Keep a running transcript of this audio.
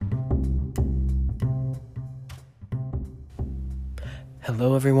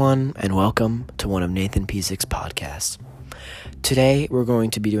Hello everyone, and welcome to one of Nathan Piszczyk's podcasts. Today we're going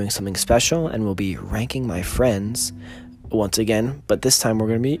to be doing something special, and we'll be ranking my friends once again, but this time we're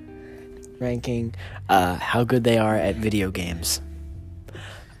going to be ranking how good they are at video games.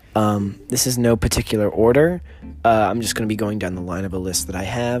 This is no particular order. I'm just going to be going down the line of a list that I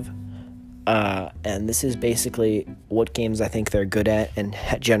have, and this is basically what games I think they're good at, and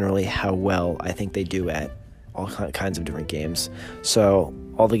generally how well I think they do at all kinds of different games. So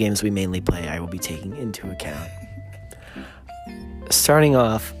all the games we mainly play, I will be taking into account. Starting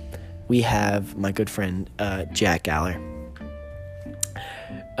off, we have my good friend Jack Aller.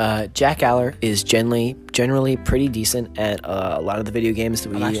 Jack Aller is generally pretty decent at a lot of the video games that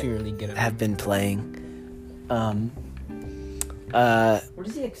we really good at have been playing. What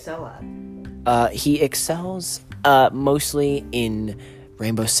does he excel at? He excels mostly in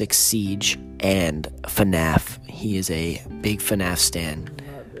Rainbow Six Siege and FNAF. He is a big FNAF stan.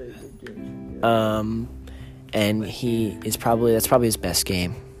 And that's probably his best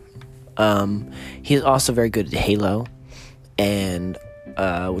game. He's also very good at Halo, and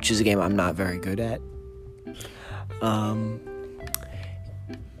which is a game I'm not very good at.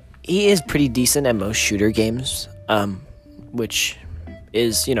 He is pretty decent at most shooter games, which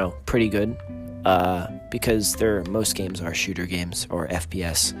is, pretty good, because most games are shooter games or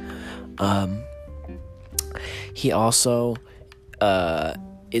FPS. He also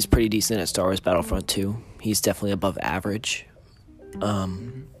is pretty decent at Star Wars Battlefront 2. He's definitely above average.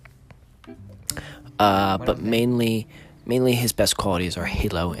 But mainly his best qualities are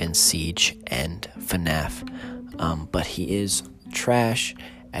Halo and Siege and FNAF. But he is trash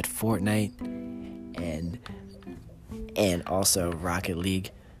at Fortnite and also Rocket League.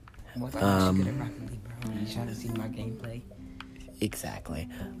 Well, I thought I was good at Rocket League, bro. You trying to see my gameplay? Exactly.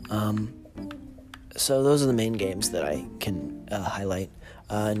 So those are the main games that I can highlight.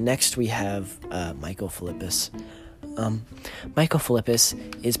 Next we have Michael Philippus. Michael Philippus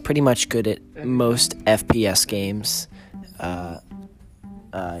is pretty much good at most FPS games.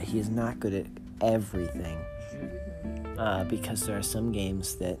 He is not good at everything, because there are some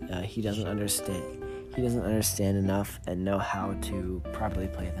games that he doesn't understand. He doesn't understand enough and know how to properly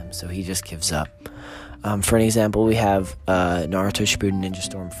play them, so he just gives up. For an example, we have Naruto Shippuden Ninja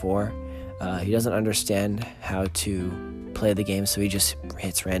Storm 4. He doesn't understand how to play the game, so he just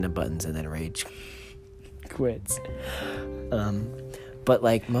hits random buttons and then rage quits. But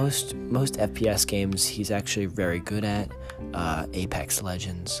like most FPS games, he's actually very good at. Apex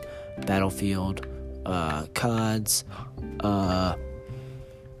Legends, Battlefield, CODs,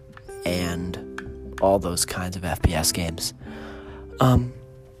 and all those kinds of FPS games.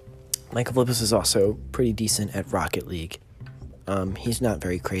 Michael Philippus is also pretty decent at Rocket League. He's not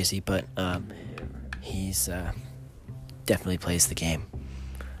very crazy, but he's definitely plays the game.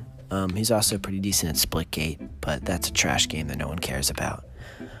 He's also pretty decent at Splitgate, but that's a trash game that no one cares about.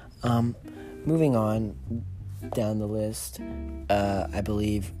 Moving on down the list, I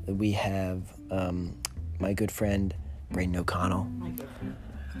believe we have my good friend Braden O'Connell.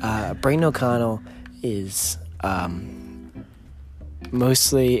 Braden O'Connell is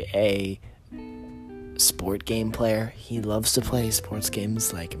mostly a sport game player. He loves to play sports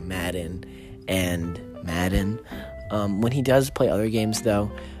games like Madden and Madden. When he does play other games,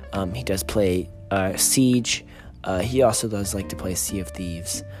 though, he does play Siege. He also does like to play Sea of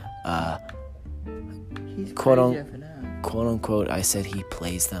Thieves. Quote unquote, I said he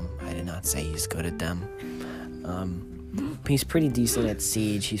plays them. I did not say he's good at them. He's pretty decent at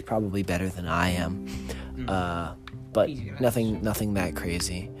Siege. He's probably better than I am, but nothing that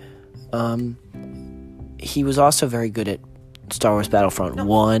crazy. He was also very good at Star Wars Battlefront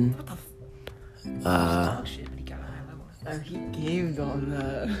 1. He gamed on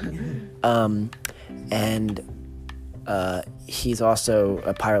that. And he's also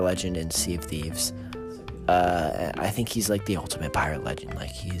a pirate legend in Sea of Thieves. I think he's like the ultimate pirate legend.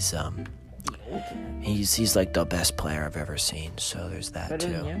 Like he's like the best player I've ever seen. So there's that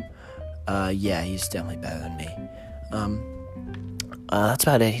too. Yeah, he's definitely better than me. That's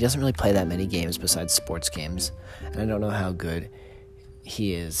about it. He doesn't really play that many games besides sports games, and I don't know how good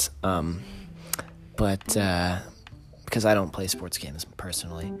he is. But because I don't play sports games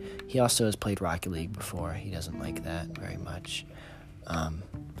personally. He also has played Rocket League before. He doesn't like that very much. And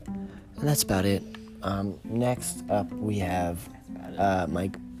that's about it. Next up, we have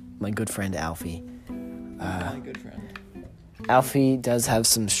my good friend Alfie. My good friend. Alfie does have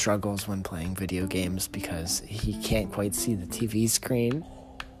some struggles when playing video games because he can't quite see the TV screen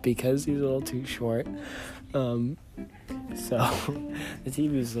because he's a little too short. So the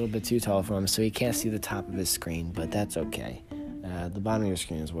TV is a little bit too tall for him, so he can't see the top of his screen, but that's okay. The bottom of your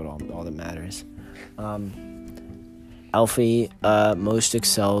screen is what all that matters. Alfie most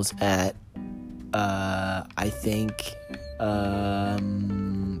excels at, I think,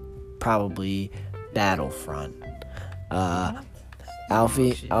 probably Battlefront.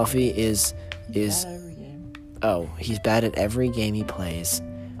 Alfie is he's bad at every game he plays.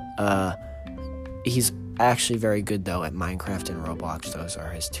 He's actually very good though at Minecraft and Roblox. Those are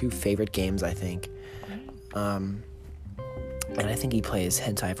his two favorite games, I think. And I think he plays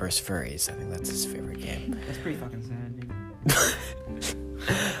Hentai vs. Furries. I think that's his favorite game. That's pretty fucking sad,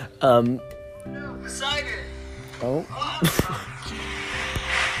 dude. Cider! Oh.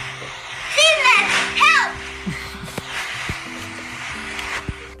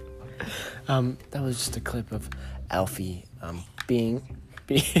 That was just a clip of Alfie, being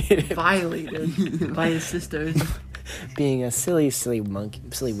Violated by his sisters. being a silly monkey,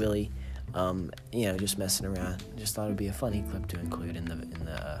 silly Willy, just messing around. Just thought it'd be a funny clip to include in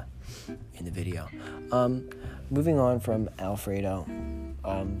the video. Moving on from Alfredo,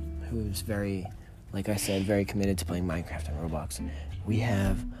 who's very, like I said, very committed to playing Minecraft and Roblox. We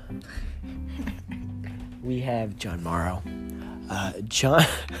have John Morrow.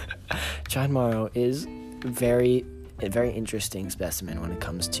 John Morrow is a very interesting specimen when it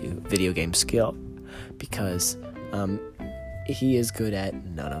comes to video game skill, because he is good at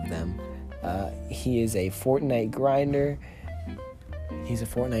none of them. He is a Fortnite grinder.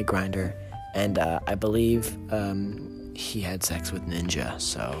 And I believe he had sex with Ninja,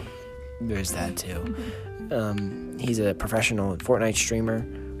 so there's that too. He's a professional Fortnite streamer,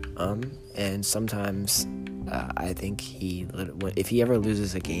 and sometimes I think if he ever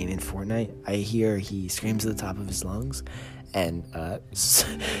loses a game in Fortnite, I hear he screams at the top of his lungs and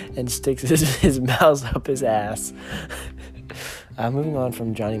sticks his mouse up his ass. Moving on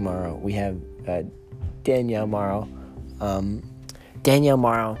from Johnny Morrow, we have Danielle Morrow. Danielle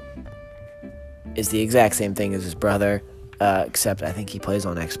Morrow is the exact same thing as his brother, except I think he plays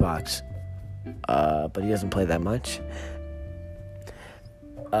on Xbox, but he doesn't play that much.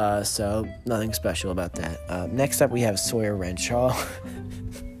 So nothing special about that. Next up, we have Sawyer Renshaw.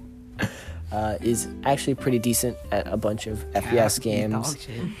 Is actually pretty decent at a bunch of FPS games.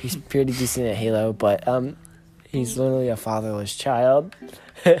 He's pretty decent at Halo, but he's literally a fatherless child.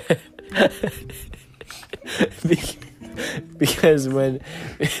 Because when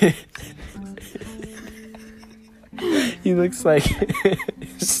he looks like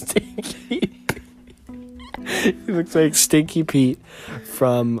Stinky Pete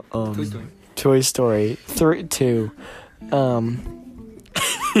from Toy Story 2.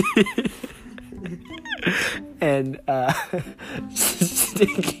 And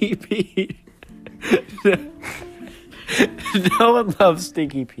Stinky Pete. No one loves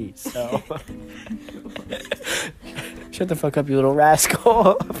Stinky Pete, so shut the fuck up, you little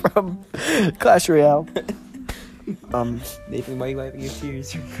rascal from Clash Royale. Nathan, why are you wiping your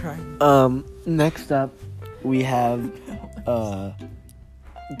tears? You're crying. Next up, we have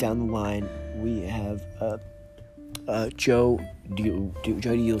down the line we have Joe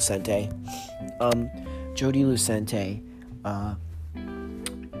DiLucente. Joe DiLucente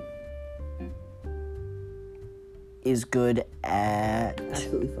is good at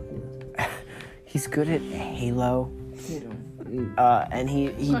Absolutely fucking awesome. he's good at Halo. And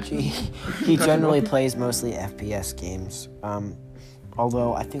he generally plays mostly FPS games.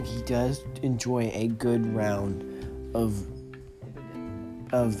 Although I think he does enjoy a good round of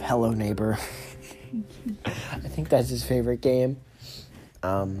Hello Neighbor. I think that's his favorite game.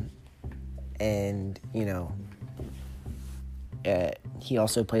 And he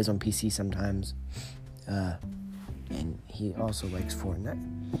also plays on PC sometimes. And he also likes Fortnite.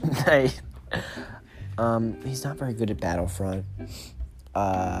 He's not very good at Battlefront.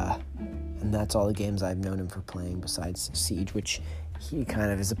 And that's all the games I've known him for playing besides Siege, which he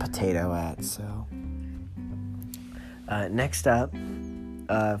kind of is a potato at, so. Next up,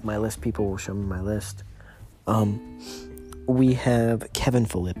 my list, people will show me my list. We have Kevin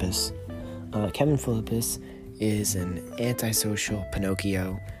Philippus. Kevin Philippus is an antisocial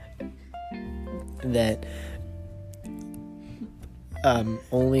Pinocchio that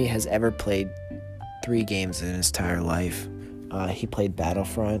only has ever played 3 games in his entire life. He played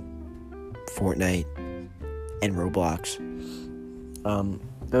Battlefront, Fortnite, and Roblox.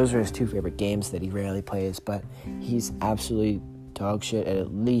 Those are his 2 favorite games that he rarely plays, but he's absolutely dog shit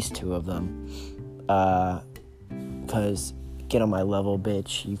at least 2 of them. Because get on my level,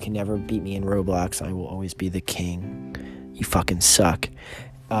 bitch. You can never beat me in Roblox. I will always be the king. You fucking suck.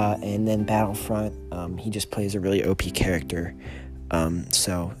 And then Battlefront, he just plays a really OP character.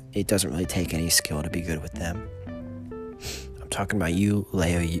 So it doesn't really take any skill to be good with them. talking about you,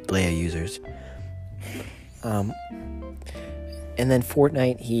 Leia users. And then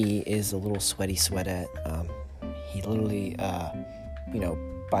Fortnite, he is a little sweaty sweat-at. He literally,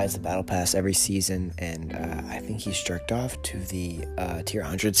 buys the battle pass every season, and I think he's jerked off to the tier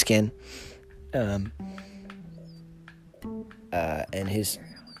 100 skin. And his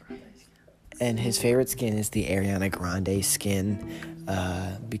favorite skin is the Ariana Grande skin,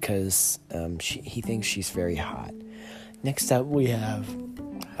 because he thinks she's very hot. Next up, we have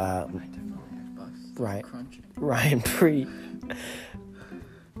Ryan Preet.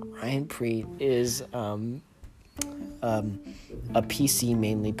 Ryan Preet is a PC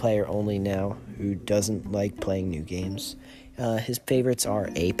mainly player only now who doesn't like playing new games. His favorites are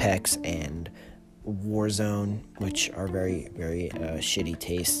Apex and Warzone, which are very, very shitty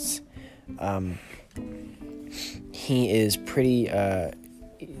tastes. He is pretty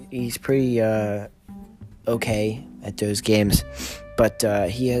okay at those games, but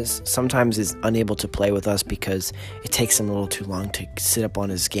he sometimes is unable to play with us because it takes him a little too long to sit up on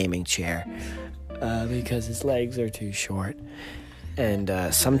his gaming chair, because his legs are too short, and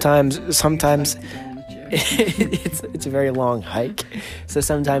sometimes it's a very long hike. So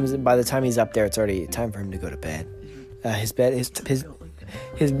sometimes by the time he's up there, it's already time for him to go to bed.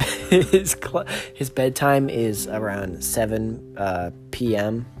 His bedtime is around 7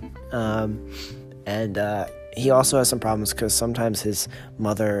 p.m. And he also has some problems because sometimes his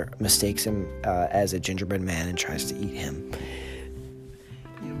mother mistakes him as a gingerbread man and tries to eat him.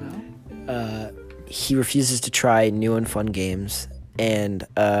 He refuses to try new and fun games, and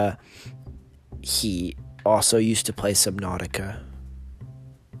he also used to play Subnautica.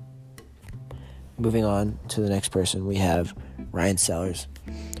 Moving on to the next person, we have Ryan Sellers.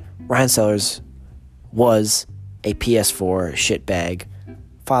 Ryan Sellers was a PS4 shitbag,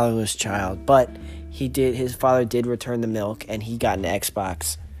 fatherless child, but his father did return the milk, and he got an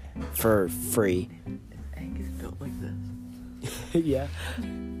Xbox for free. Egg is built like this. Yeah.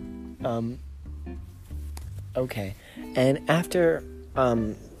 Okay. And after,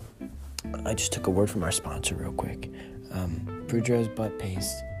 I just took a word from our sponsor real quick. Boudreaux's Butt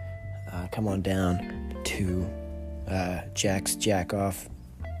Paste. Come on down to Jack's Jackbox,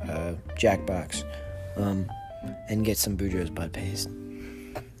 and get some Boudreaux's Butt Paste.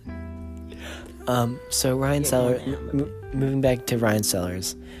 So Ryan Sellers, moving back to Ryan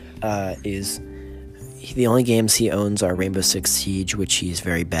Sellers, the only games he owns are Rainbow Six Siege, which he's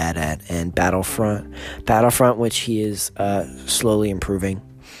very bad at, and Battlefront, which he is slowly improving.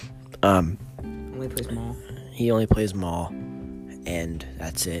 Only plays Maul. He only plays Maul, and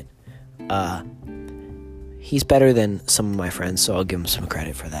that's it. He's better than some of my friends, so I'll give him some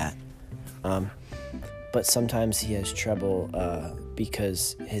credit for that. But sometimes he has trouble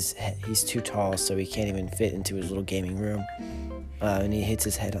because he's too tall, so he can't even fit into his little gaming room, and he hits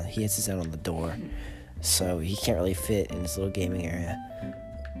his head on the door, so he can't really fit in his little gaming area.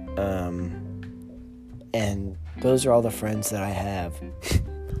 And those are all the friends that I have.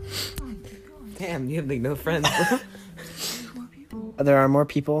 Damn, you have like no friends, bro. There are more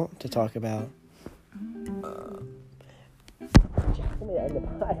people to talk about. End the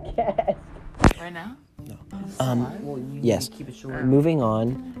podcast. Right now? No. Well, you Yes. keep it short. Moving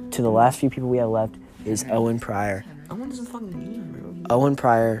on to the last few people we have left is Owen Pryor. Owen doesn't fucking game, bro. Owen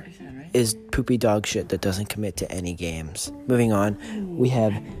Pryor is poopy dog shit that doesn't commit to any games. Moving on, we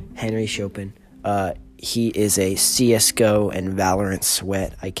have Henry Chopin. He is a CSGO and Valorant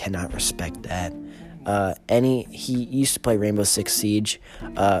sweat. I cannot respect that. He used to play Rainbow Six Siege,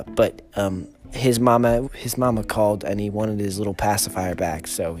 but his mama called and he wanted his little pacifier back,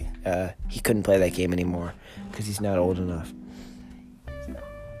 so he couldn't play that game anymore because he's not old enough.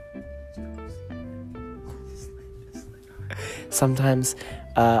 Sometimes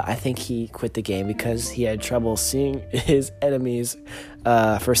I think he quit the game because he had trouble seeing his enemies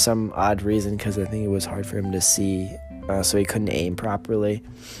for some odd reason, because I think it was hard for him to see, so he couldn't aim properly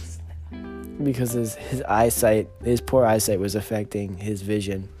because his poor eyesight was affecting his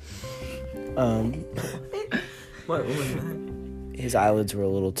vision. What was that? His eyelids were a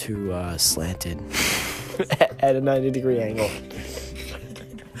little too slanted at a 90-degree angle.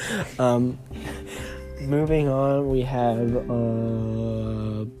 Moving on, we have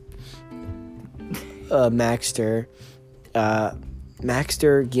Maxter.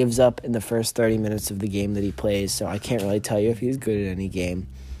 Maxter gives up in the first 30 minutes of the game that he plays, so I can't really tell you if he's good at any game.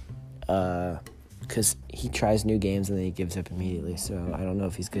 Because he tries new games and then he gives up immediately, so I don't know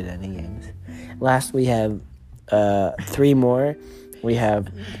if he's good at any games. Last, we have 3 more. We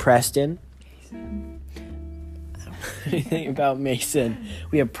have Preston. I don't know anything about Mason.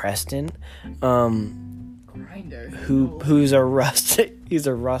 We have Preston. Grinder. who's a rust he's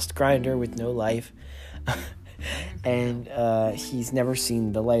a rust grinder with no life. And he's never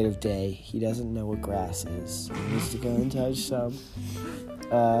seen the light of day. He doesn't know what grass is. He needs to go and touch some.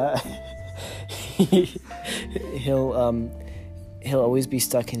 He'll always be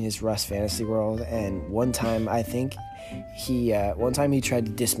stuck in his Rust fantasy world. And one time he tried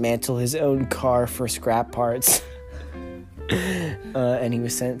to dismantle his own car for scrap parts. And he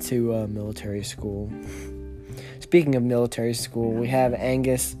was sent to military school. Speaking of military school, we have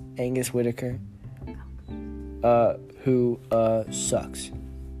Angus Whitaker, who sucks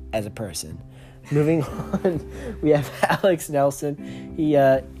as a person. Moving on, we have Alex Nelson.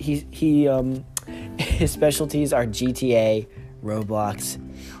 His specialties are GTA, Roblox,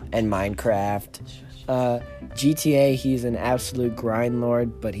 and Minecraft. GTA, he's an absolute grind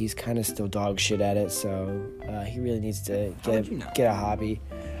lord, but he's kind of still dog shit at it, so he really needs to get a hobby.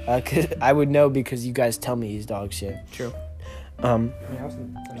 'Cause I would know because you guys tell me he's dog shit. True.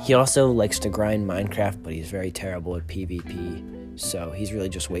 He also likes to grind Minecraft, but he's very terrible at PvP, so he's really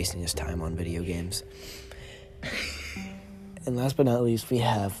just wasting his time on video games. And last but not least, we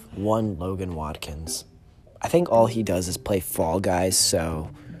have one Logan Watkins. I think all he does is play Fall Guys, so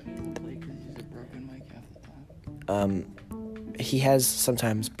he has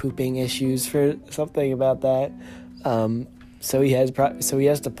sometimes pooping issues for something about that. So he has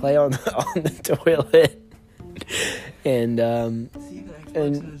to play on the toilet. And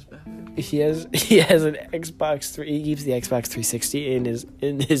he has an Xbox 3. He keeps the Xbox 360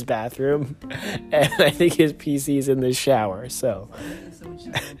 in his bathroom, and I think his PC is in the shower. So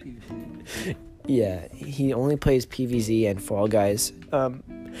yeah, he only plays PvZ and Fall Guys.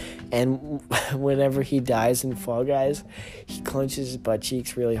 And whenever he dies in Fall Guys, he clenches his butt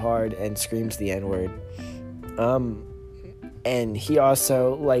cheeks really hard and screams the N-word. And he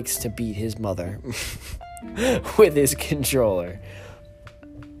also likes to beat his mother with his controller.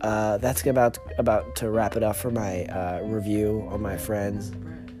 That's about to wrap it up for my review on my friends.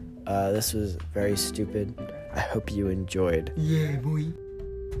 This was very stupid. I hope you enjoyed. Yeah, boy.